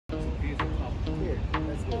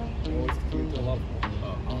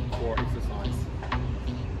For exercise.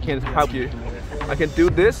 I can help you. I can do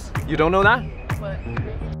this. You don't know that? What?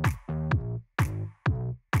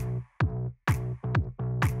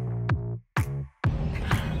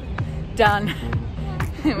 Done.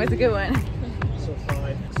 It was a good one. So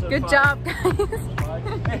fine. So Good fine. job,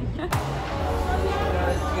 guys.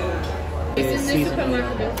 It's in the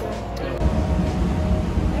supermarket.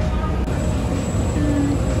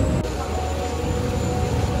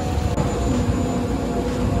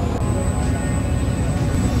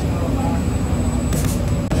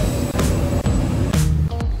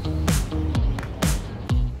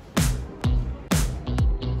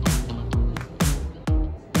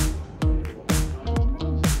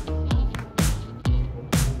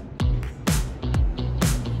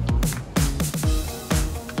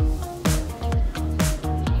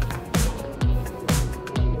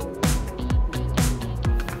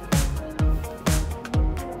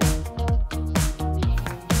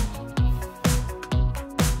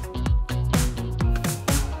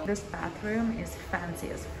 This bathroom is fancy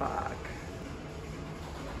as fuck.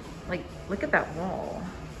 Like, look at that wall.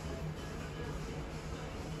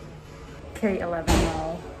 K11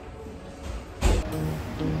 wall.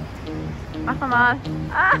 Ahmad.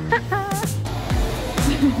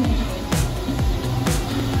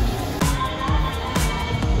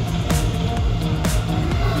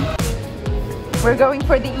 We're going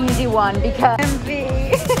for the easy one because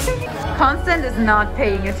Constant is not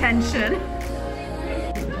paying attention.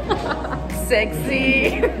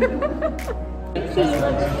 Sexy. Let's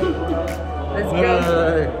go.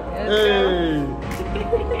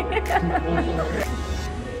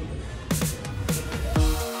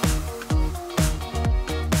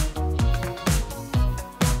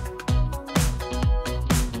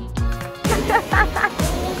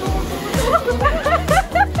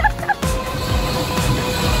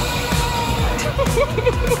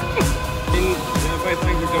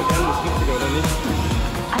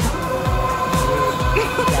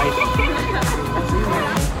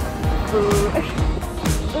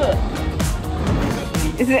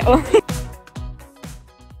 Is it only?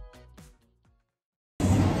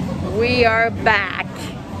 We are back.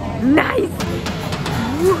 Nice.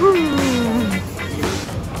 Woohoo.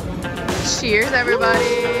 Cheers, everybody.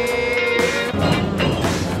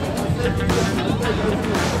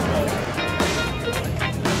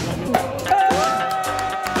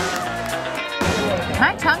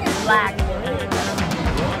 My tongue is black.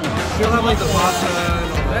 She'll have like the pasta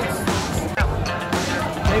and all that.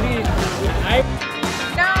 Maybe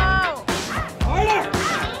No! harder.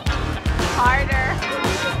 Harder.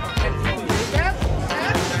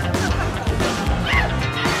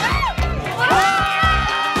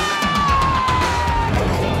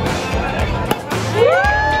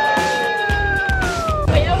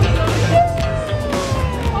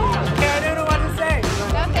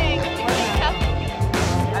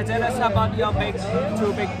 About your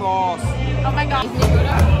two big balls. Oh my god.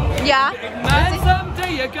 Yeah. Man,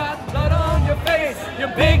 someday you got blood on your face. You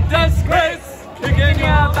big disgrace. Kicking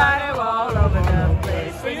your body all over the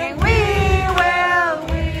place. Singing, we will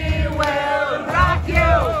rock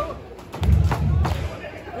you.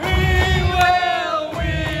 We will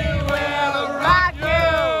rock you.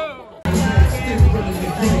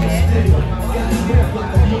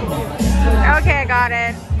 Okay, I got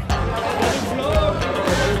it.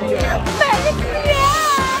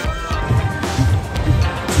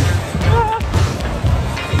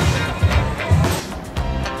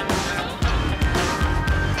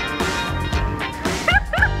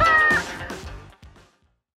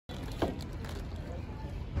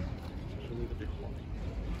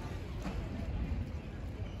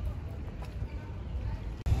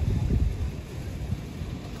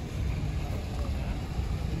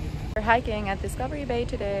 We're hiking at Discovery Bay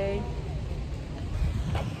today.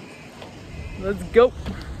 Let's go.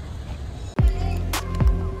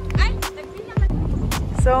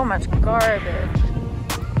 So much garbage.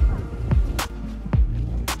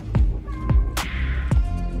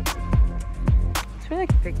 It's really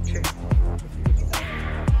like a picture.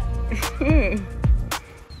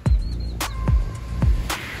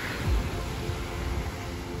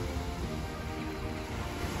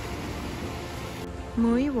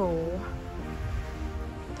 Mui Wo.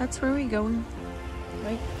 That's where we're going,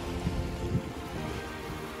 right?